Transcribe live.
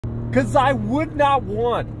because I would not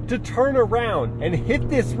want to turn around and hit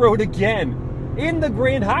this road again in the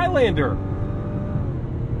Grand Highlander.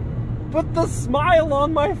 But the smile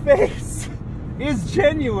on my face is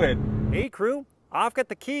genuine. Hey crew, I've got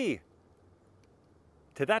the key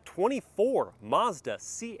to that 24 Mazda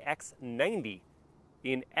CX-90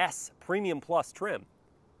 in S Premium Plus trim.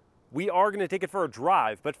 We are going to take it for a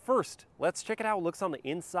drive, but first, let's check out how it looks on the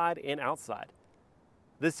inside and outside.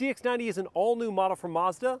 The CX-90 is an all-new model from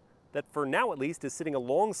Mazda that, for now at least, is sitting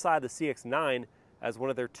alongside the CX-9 as one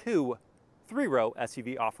of their two 3-row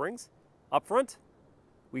SUV offerings. Up front,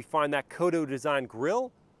 we find that Kodo design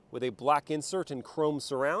grille with a black insert and chrome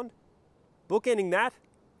surround. Bookending that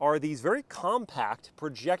are these very compact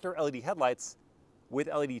projector LED headlights with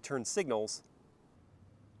LED turn signals.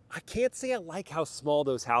 I can't say I like how small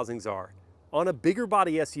those housings are. On a bigger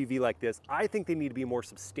body SUV like this, I think they need to be more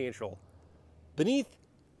substantial. Beneath,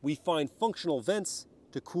 we find functional vents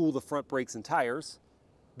to cool the front brakes and tires.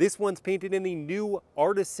 This one's painted in the new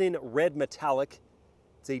Artisan Red Metallic.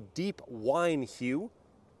 It's a deep wine hue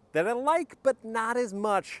that I like, but not as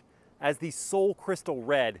much as the Soul Crystal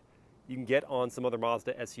Red you can get on some other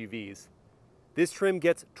Mazda SUVs. This trim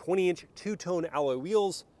gets 20-inch two-tone alloy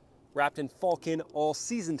wheels, wrapped in Falcon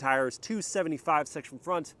all-season tires, 275 section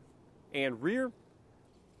front and rear.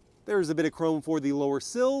 There's a bit of chrome for the lower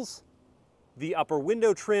sills, the upper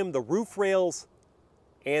window trim, the roof rails,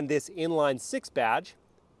 and this inline 6 badge.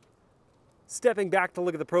 Stepping back to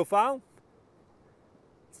look at the profile,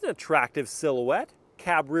 it's an attractive silhouette.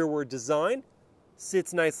 Cab rearward design,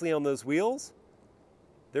 sits nicely on those wheels.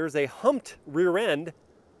 There's a humped rear end,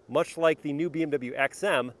 much like the new BMW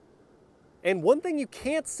XM. And one thing you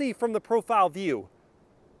can't see from the profile view,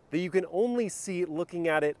 that you can only see looking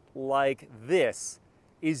at it like this,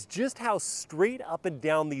 is just how straight up and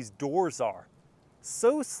down these doors are.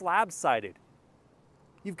 So slab-sided.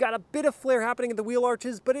 You've got a bit of flare happening at the wheel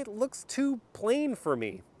arches, but it looks too plain for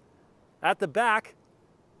me. At the back,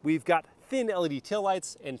 we've got thin LED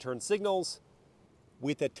taillights and turn signals,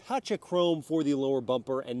 with a touch of chrome for the lower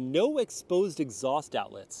bumper and no exposed exhaust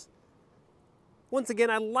outlets. Once again,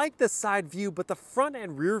 I like the side view, but the front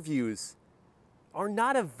and rear views are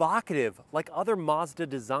not evocative like other Mazda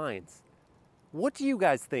designs. What do you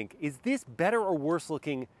guys think? Is this better or worse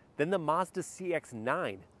looking than the Mazda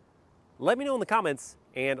CX-9? Let me know in the comments,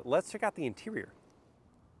 and let's check out the interior.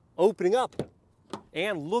 Opening up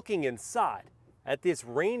and looking inside at this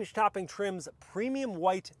range-topping trim's Premium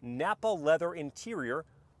White Nappa Leather interior,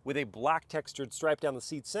 with a black textured stripe down the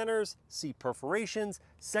seat centers, seat perforations,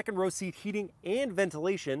 second row seat heating and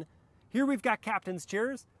ventilation. Here we've got captain's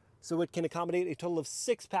chairs, so it can accommodate a total of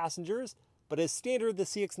 6 passengers, but as standard, the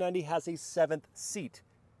CX-90 has a 7th seat.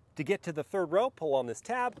 To get to the third row, pull on this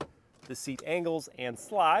tab. The seat angles and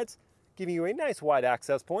slides, giving you a nice wide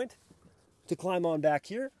access point. To climb on back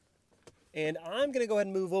here, and I'm gonna go ahead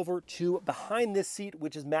and move over to behind this seat,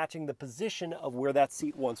 which is matching the position of where that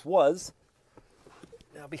seat once was.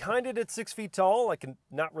 Now behind it, it's 6 feet tall. I can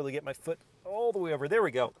not really get my foot all the way over. There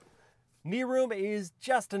we go. Knee room is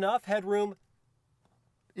just enough. Headroom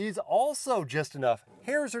is also just enough.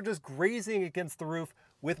 Hairs are just grazing against the roof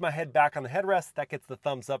with my head back on the headrest. That gets the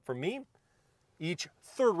thumbs up from me. Each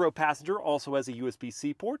third row passenger also has a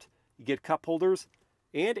USB-C port. You get cup holders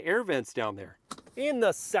and air vents down there. In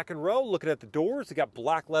the second row, looking at the doors, you got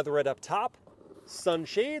black leatherette up top,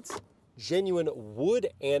 sunshades, genuine wood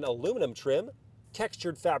and aluminum trim,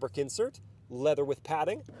 textured fabric insert, leather with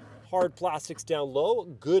padding, hard plastics down low,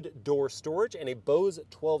 good door storage, and a Bose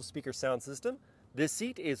 12-speaker sound system. This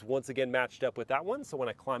seat is once again matched up with that one, so when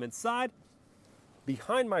I climb inside,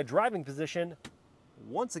 behind my driving position,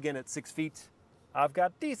 once again at 6 feet, I've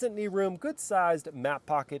got decent knee room, good-sized mat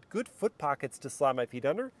pocket, good foot pockets to slide my feet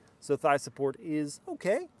under, so thigh support is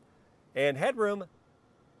okay. And headroom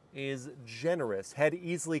is generous. Head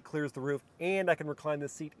easily clears the roof, and I can recline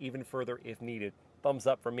this seat even further if needed. Thumbs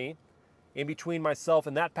up for me. In between myself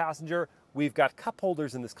and that passenger, we've got cup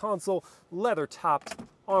holders in this console, leather-topped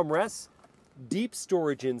armrests, deep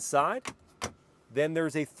storage inside. Then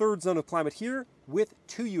there's a third zone of climate here with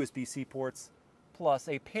 2 USB-C ports, plus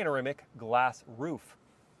a panoramic glass roof.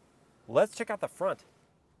 Let's check out the front.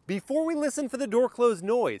 Before we listen for the door close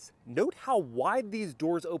noise, note how wide these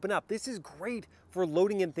doors open up. This is great for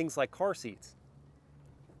loading in things like car seats.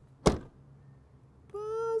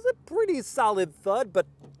 It's a pretty solid thud, but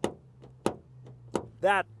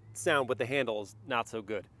that sound with the handle is not so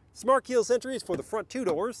good. Smart keyless entries for the front 2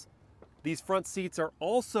 doors. These front seats are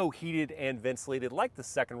also heated and ventilated like the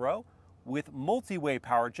second row, with multi-way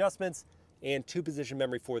power adjustments and 2-position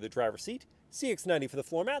memory for the driver's seat. CX-90 for the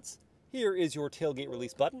floor mats. Here is your tailgate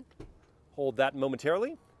release button. Hold that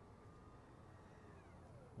momentarily.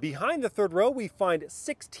 Behind the third row, we find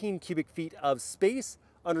 16 cubic feet of space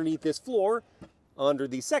underneath this floor. Under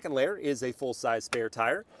the second layer is a full-size spare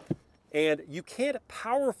tire. And you can't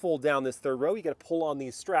power fold down this third row. You got to pull on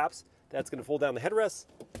these straps. That's going to fold down the headrests,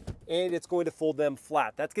 and it's going to fold them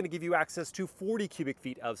flat. That's going to give you access to 40 cubic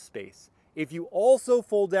feet of space. If you also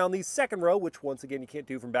fold down the second row, which once again you can't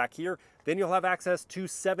do from back here, then you'll have access to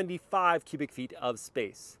 75 cubic feet of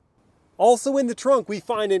space. Also in the trunk, we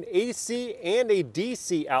find an AC and a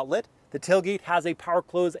DC outlet. The tailgate has a power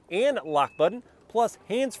close and lock button, plus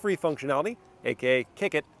hands-free functionality, aka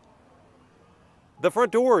kick it. The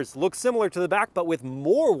front doors look similar to the back, but with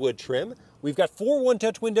more wood trim. We've got 4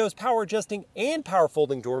 one-touch windows, power adjusting and power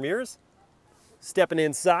folding door mirrors. Stepping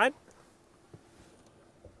inside,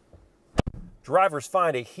 drivers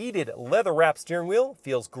find a heated leather wrap steering wheel.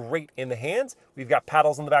 Feels great in the hands. We've got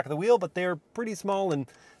paddles on the back of the wheel, but they're pretty small and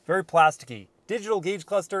very plasticky. Digital gauge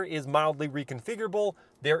cluster is mildly reconfigurable.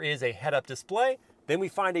 There is a head-up display. Then we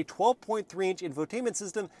find a 12.3-inch infotainment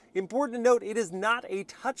system. Important to note, it is not a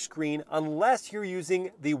touchscreen unless you're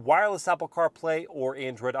using the wireless Apple CarPlay or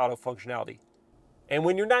Android Auto functionality. And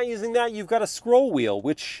when you're not using that, you've got a scroll wheel,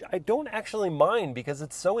 which I don't actually mind because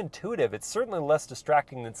it's so intuitive. It's certainly less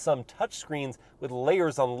distracting than some touchscreens with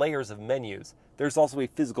layers on layers of menus. There's also a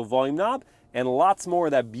physical volume knob and lots more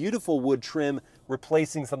of that beautiful wood trim,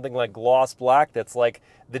 replacing something like gloss black that's like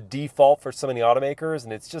the default for so many automakers,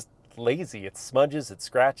 and it's just lazy. It smudges, it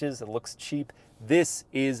scratches, it looks cheap. This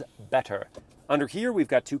is better. Under here, we've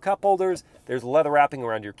got 2 cup holders. There's leather wrapping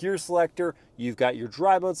around your gear selector. You've got your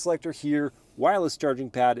drive mode selector here, wireless charging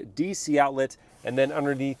pad, DC outlet, and then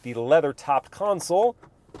underneath the leather-topped console,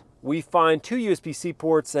 we find 2 USB-C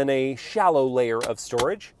ports and a shallow layer of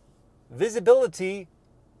storage. Visibility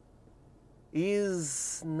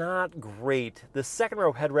is not great. The second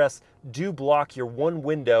row headrests do block your one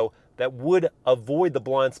window that would avoid the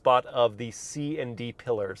blind spot of the C and D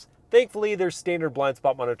pillars. Thankfully, there's standard blind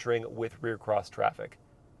spot monitoring with rear cross traffic.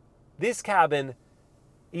 This cabin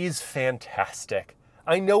is fantastic.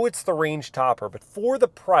 I know it's the range topper, but for the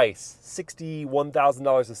price,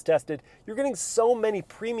 $61,000 is tested, you're getting so many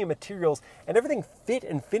premium materials, and everything fit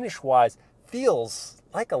and finish-wise feels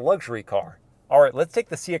like a luxury car. All right, let's take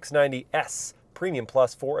the CX-90S Premium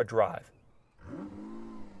Plus for a drive.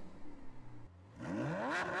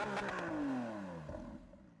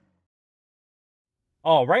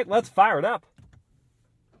 All right, let's fire it up.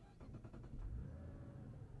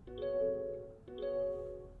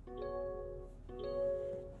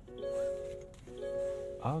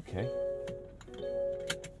 Okay.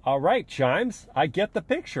 All right, chimes, I get the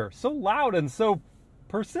picture. So loud and so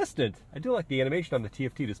persistent. I do like the animation on the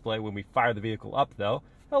TFT display when we fire the vehicle up, though.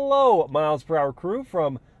 Hello, MilesPerHr crew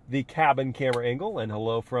from the cabin camera angle, and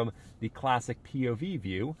hello from the classic POV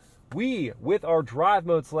view. We, with our drive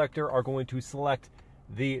mode selector, are going to select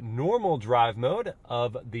the normal drive mode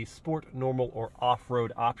of the sport, normal, or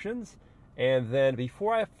off-road options. And then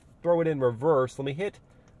before I throw it in reverse, let me hit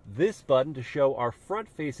this button to show our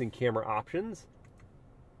front-facing camera options.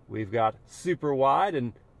 We've got super wide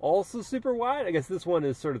and also super wide. I guess this one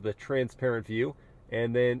is sort of the transparent view.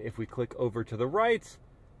 And then if we click over to the right,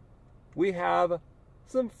 we have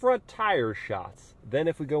some front tire shots. Then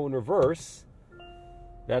if we go in reverse,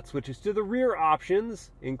 that switches to the rear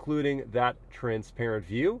options, including that transparent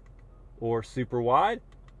view, or super wide,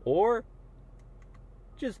 or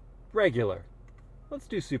just regular. Let's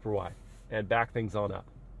do super wide and back things on up.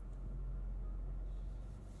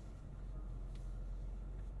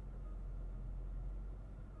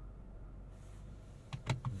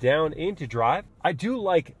 Down into drive. I do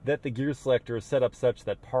like that the gear selector is set up such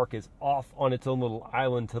that park is off on its own little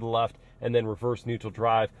island to the left, and then reverse, neutral,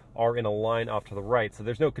 drive are in a line off to the right, so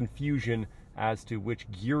there's no confusion as to which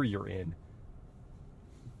gear you're in.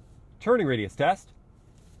 Turning radius test.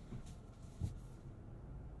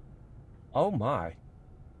 Oh my.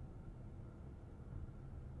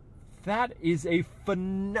 That is a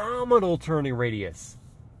phenomenal turning radius.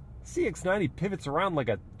 CX-90 pivots around like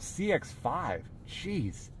a CX-5.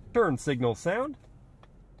 Jeez. Turn signal sound.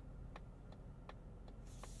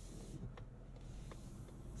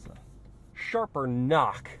 It's a sharper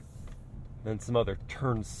knock than some other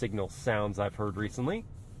turn signal sounds I've heard recently.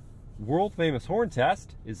 World famous horn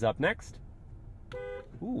test is up next.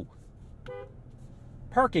 Ooh.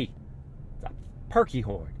 Perky. It's a perky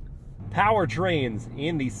horn. Powertrains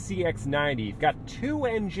in the CX-90. You've got 2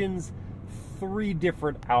 engines, 3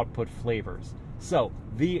 different output flavors. So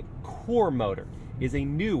the core motor is a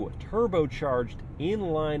new turbocharged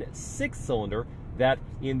inline 6-cylinder that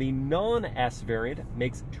in the non-S variant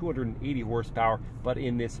makes 280 horsepower, but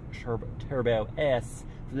in this Turbo S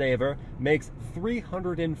Leather makes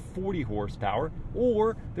 340 horsepower,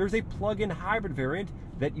 or there's a plug-in hybrid variant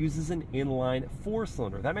that uses an inline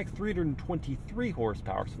 4-cylinder. That makes 323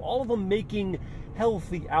 horsepower. So all of them making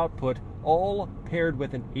healthy output, all paired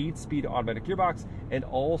with an 8-speed automatic gearbox, and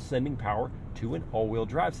all sending power to an all-wheel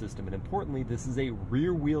drive system. And importantly, this is a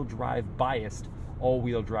rear-wheel drive biased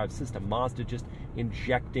all-wheel drive system. Mazda just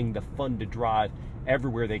injecting the fun to drive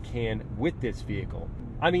everywhere they can with this vehicle.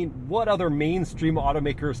 I mean, what other mainstream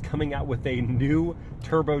automaker is coming out with a new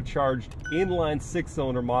turbocharged inline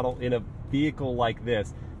 6-cylinder model in a vehicle like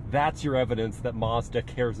this? That's your evidence that Mazda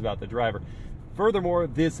cares about the driver. Furthermore,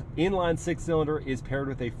 this inline 6-cylinder is paired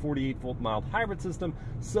with a 48-volt mild hybrid system,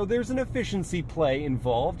 so there's an efficiency play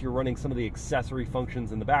involved. You're running some of the accessory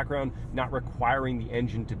functions in the background, not requiring the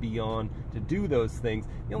engine to be on to do those things.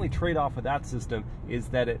 The only trade-off with that system is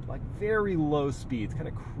that at like very low speeds, kind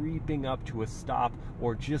of creeping up to a stop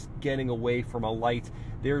or just getting away from a light,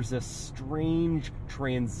 there's a strange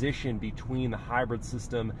transition between the hybrid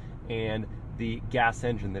system and the gas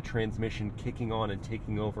engine, the transmission kicking on and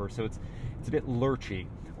taking over, so it's a bit lurchy.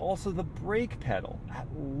 Also, the brake pedal at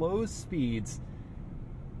low speeds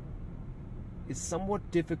is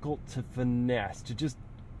somewhat difficult to finesse, to just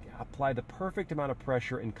apply the perfect amount of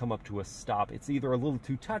pressure and come up to a stop. It's either a little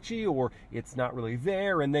too touchy or it's not really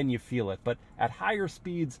there, and then you feel it. But at higher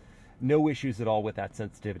speeds, no issues at all with that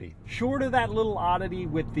sensitivity. Short of that little oddity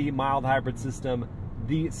with the mild hybrid system,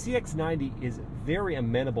 the CX-90 is very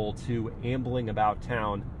amenable to ambling about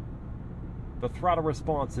town. The throttle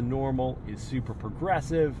response in normal is super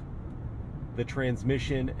progressive. The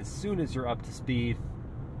transmission, as soon as you're up to speed,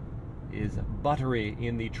 is buttery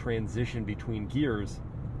in the transition between gears.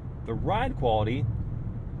 The ride quality,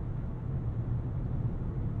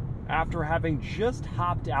 after having just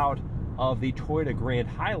hopped out of the Toyota Grand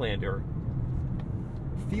Highlander,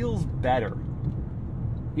 feels better.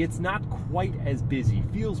 It's not quite as busy,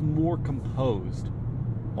 feels more composed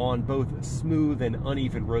on both smooth and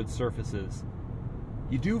uneven road surfaces.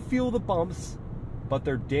 You do feel the bumps, but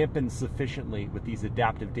they're dampened sufficiently with these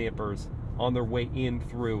adaptive dampers on their way in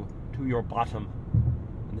through to your bottom.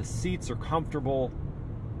 And the seats are comfortable,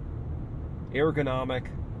 ergonomic,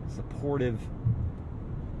 supportive.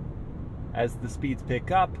 As the speeds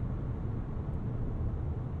pick up,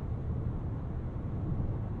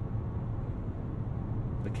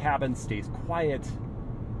 the cabin stays quiet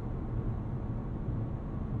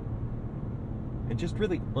and just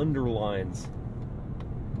really underlines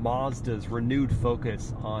Mazda's renewed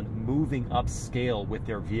focus on moving upscale with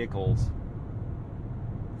their vehicles.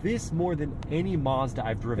 This, more than any Mazda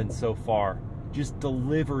I've driven so far, just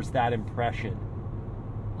delivers that impression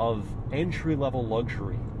of entry-level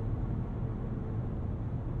luxury.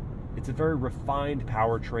 It's a very refined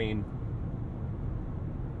powertrain,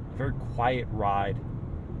 a very quiet ride.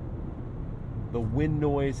 The wind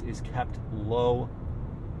noise is kept low.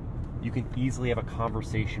 You can easily have a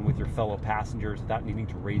conversation with your fellow passengers without needing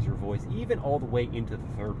to raise your voice, even all the way into the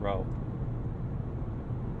third row.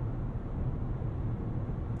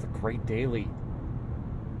 It's a great daily.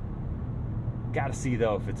 Gotta see,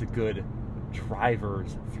 though, if it's a good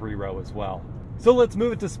driver's 3-row as well. So let's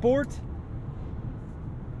move it to sport.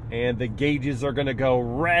 And the gauges are gonna go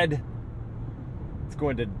red. It's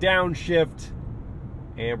going to downshift.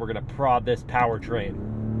 And we're gonna prod this powertrain.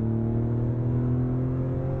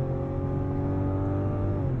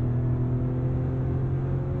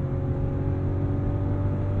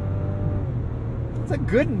 It's a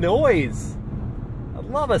good noise. I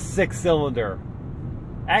love a 6-cylinder.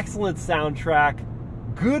 Excellent soundtrack,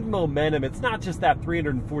 good momentum. It's not just that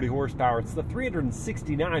 340 horsepower, it's the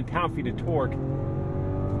 369 pound-feet of torque.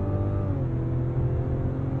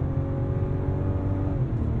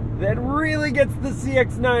 That really gets the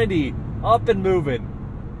CX-90 up and moving.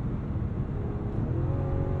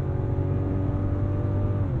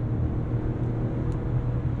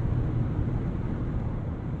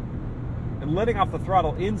 And letting off the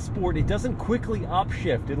throttle in sport, it doesn't quickly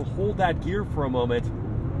upshift. It'll hold that gear for a moment.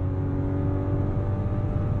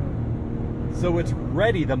 So it's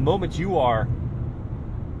ready the moment you are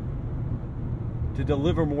to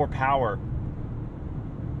deliver more power.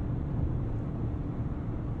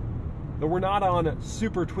 Though we're not on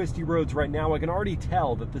super twisty roads right now, I can already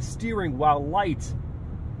tell that the steering, while light,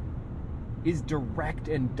 is direct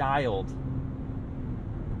and dialed.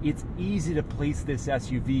 It's easy to place this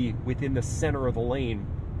SUV within the center of the lane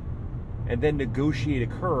and then negotiate a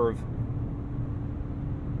curve,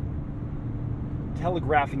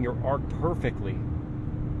 telegraphing your arc perfectly.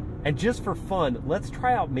 And just for fun, let's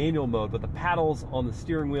try out manual mode with the paddles on the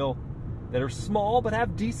steering wheel that are small but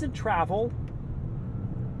have decent travel.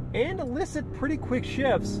 and elicit pretty quick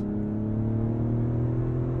shifts.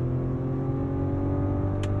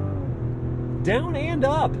 Down and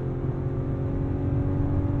up.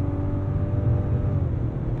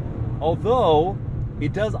 Although,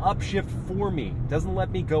 it does upshift for me. Doesn't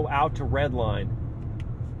let me go out to redline.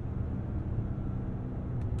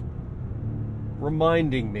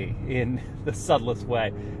 Reminding me, in the subtlest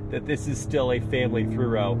way, that this is still a family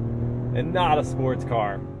three-row and not a sports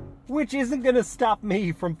car. Which isn't going to stop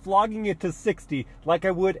me from flogging it to 60 like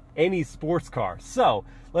I would any sports car. So,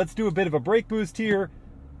 let's do a bit of a brake boost here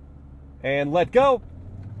and let go.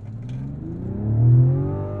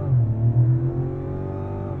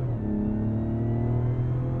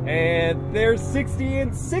 And there's 60 in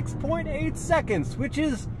 6.8 seconds, which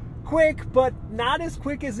is quick, but not as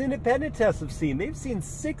quick as independent tests have seen. They've seen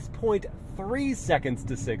 6.3 seconds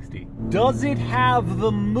to 60. Does it have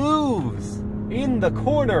the moves in the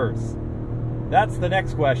corners? That's the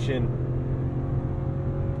next question.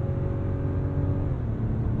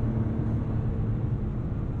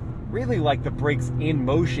 Really like the brakes in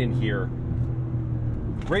motion here.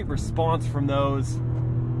 Great response from those.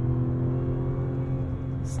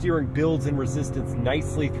 Steering builds in resistance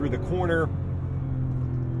nicely through the corner.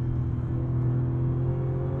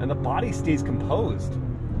 And the body stays composed.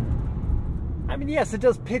 I mean, yes, it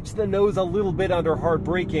does pitch the nose a little bit under hard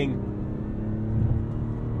braking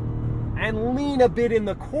and lean a bit in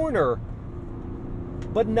the corner,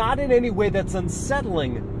 but not in any way that's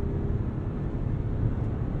unsettling.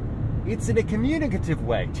 It's in a communicative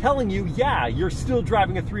way, telling you, yeah, you're still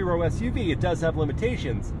driving a three-row SUV. It does have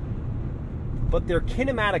limitations. But their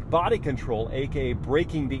kinematic body control, aka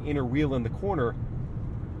braking the inner wheel in the corner,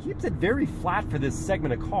 keeps it very flat for this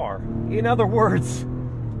segment of car. In other words,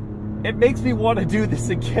 it makes me want to do this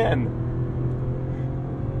again.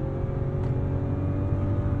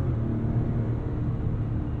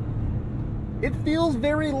 It feels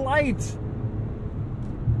very light.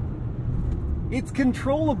 It's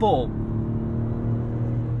controllable.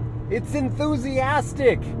 It's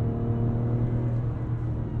enthusiastic.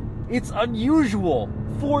 It's unusual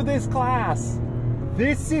for this class.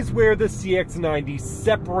 This is where the CX-90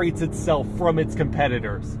 separates itself from its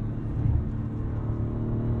competitors.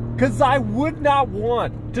 Because I would not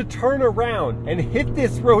want to turn around and hit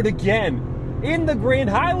this road again in the Grand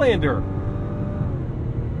Highlander.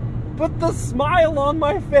 But the smile on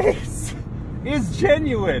my face is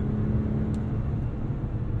genuine.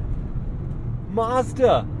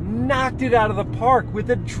 Mazda knocked it out of the park with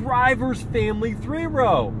a driver's family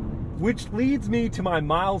three-row. Which leads me to my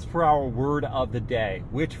miles per hour word of the day,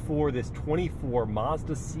 which for this 24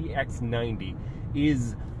 Mazda CX-90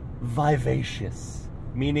 is vivacious,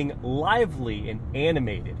 meaning lively and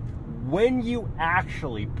animated. When you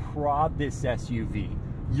actually prod this SUV,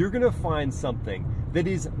 you're gonna find something that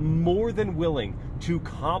is more than willing to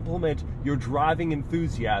complement your driving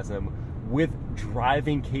enthusiasm with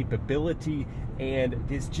driving capability and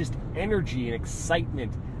this just energy and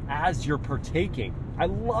excitement as you're partaking. I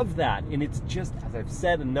love that, and it's just, as I've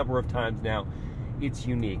said a number of times now, it's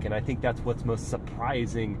unique, and I think that's what's most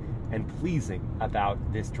surprising and pleasing about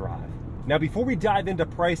this drive. Now, before we dive into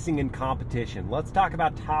pricing and competition, let's talk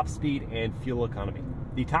about top speed and fuel economy.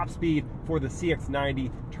 The top speed for the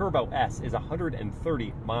CX-90 Turbo S is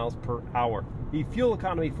 130 miles per hour. The fuel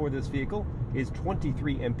economy for this vehicle is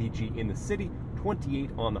 23 mpg in the city, 28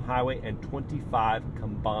 on the highway, and 25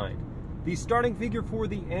 combined. The starting figure for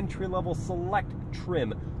the entry-level select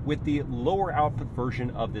trim with the lower output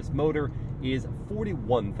version of this motor is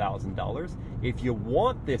 $41,000. If you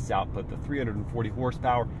want this output, the 340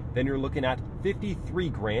 horsepower, then you're looking at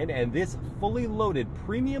 $53,000, and this fully loaded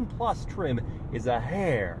Premium Plus trim is a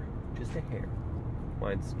hair, just a hair.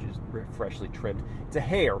 Mine's just freshly trimmed. It's a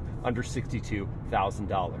hair under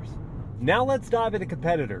 $62,000. Now let's dive into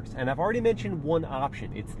competitors, and I've already mentioned one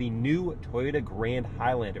option. It's the new Toyota Grand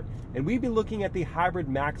Highlander, and we'd be looking at the Hybrid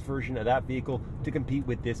Max version of that vehicle to compete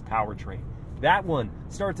with this powertrain. That one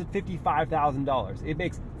starts at $55,000. It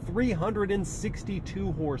makes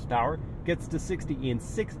 362 horsepower, gets to 60 in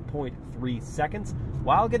 6.3 seconds,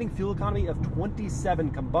 while getting fuel economy of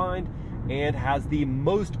 27 combined, and has the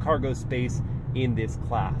most cargo space in this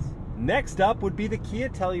class. Next up would be the Kia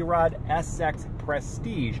Telluride SX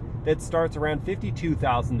Prestige that starts around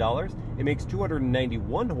 $52,000. It makes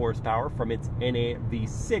 291 horsepower from its NA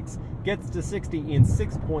V6, gets to 60 in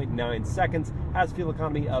 6.9 seconds, has fuel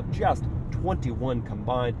economy of just 21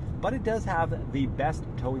 combined, but it does have the best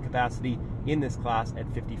towing capacity in this class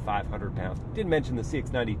at 5,500 pounds. Didn't mention the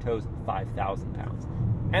CX-90 tows 5,000 pounds.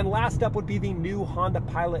 And last up would be the new Honda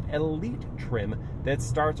Pilot Elite trim that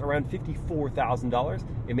starts around $54,000.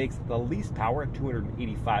 It makes the least power at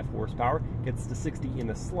 285 horsepower, gets to 60 in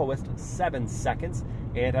the slowest 7 seconds,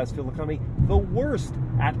 and has fuel economy the worst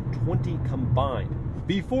at 20 combined.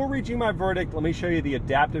 Before reaching my verdict, let me show you the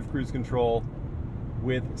adaptive cruise control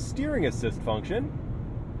with steering assist function,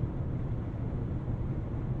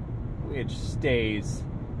 which stays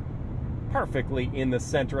perfectly in the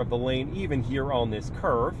center of the lane, even here on this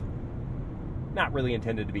curve. Not really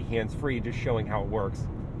intended to be hands-free, just showing how it works.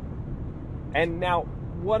 And now,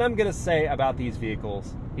 what I'm gonna say about these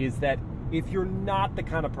vehicles is that if you're not the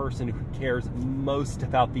kind of person who cares most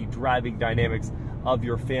about the driving dynamics of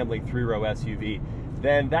your family three-row SUV,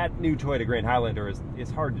 then that new Toyota Grand Highlander is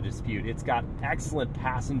hard to dispute. It's got excellent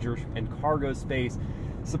passenger and cargo space,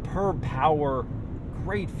 superb power,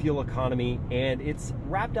 great fuel economy, and it's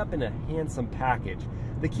wrapped up in a handsome package.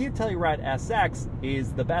 The Kia Telluride SX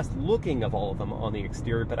is the best looking of all of them on the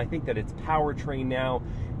exterior, but I think that its powertrain now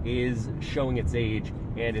is showing its age,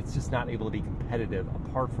 and it's just not able to be competitive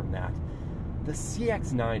apart from that. The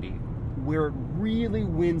CX-90, where it really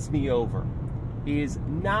wins me over, is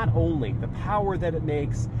not only the power that it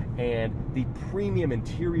makes and the premium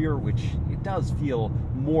interior, which it does feel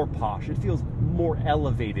more posh, it feels more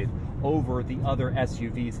elevated over the other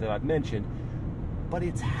SUVs that I've mentioned, but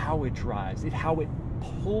it's how it drives, how it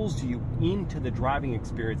pulls you into the driving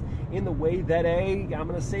experience in the way that I'm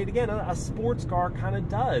going to say it again, a sports car kind of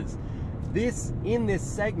does. This, in this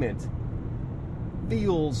segment,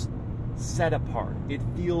 feels set apart. It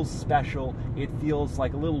feels special. It feels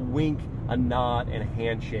like a little wink, a nod, and a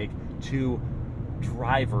handshake to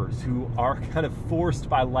drivers who are kind of forced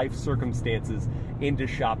by life circumstances into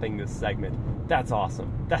shopping this segment. That's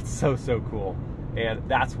awesome. That's so cool. And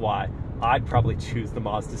that's why I'd probably choose the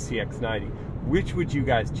Mazda CX-90. Which would you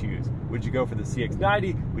guys choose? Would you go for the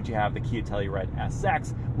CX-90? Would you have the Kia Telluride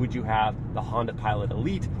SX? Would you have the Honda Pilot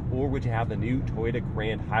Elite? Or would you have the new Toyota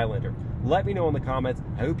Grand Highlander? Let me know in the comments.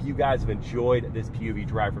 I hope you guys have enjoyed this POV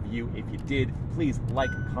drive review. If you did, please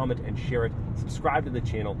like, comment, and share it. Subscribe to the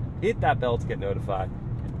channel. Hit that bell to get notified.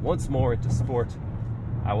 And once more into sport,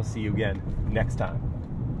 I will see you again next time.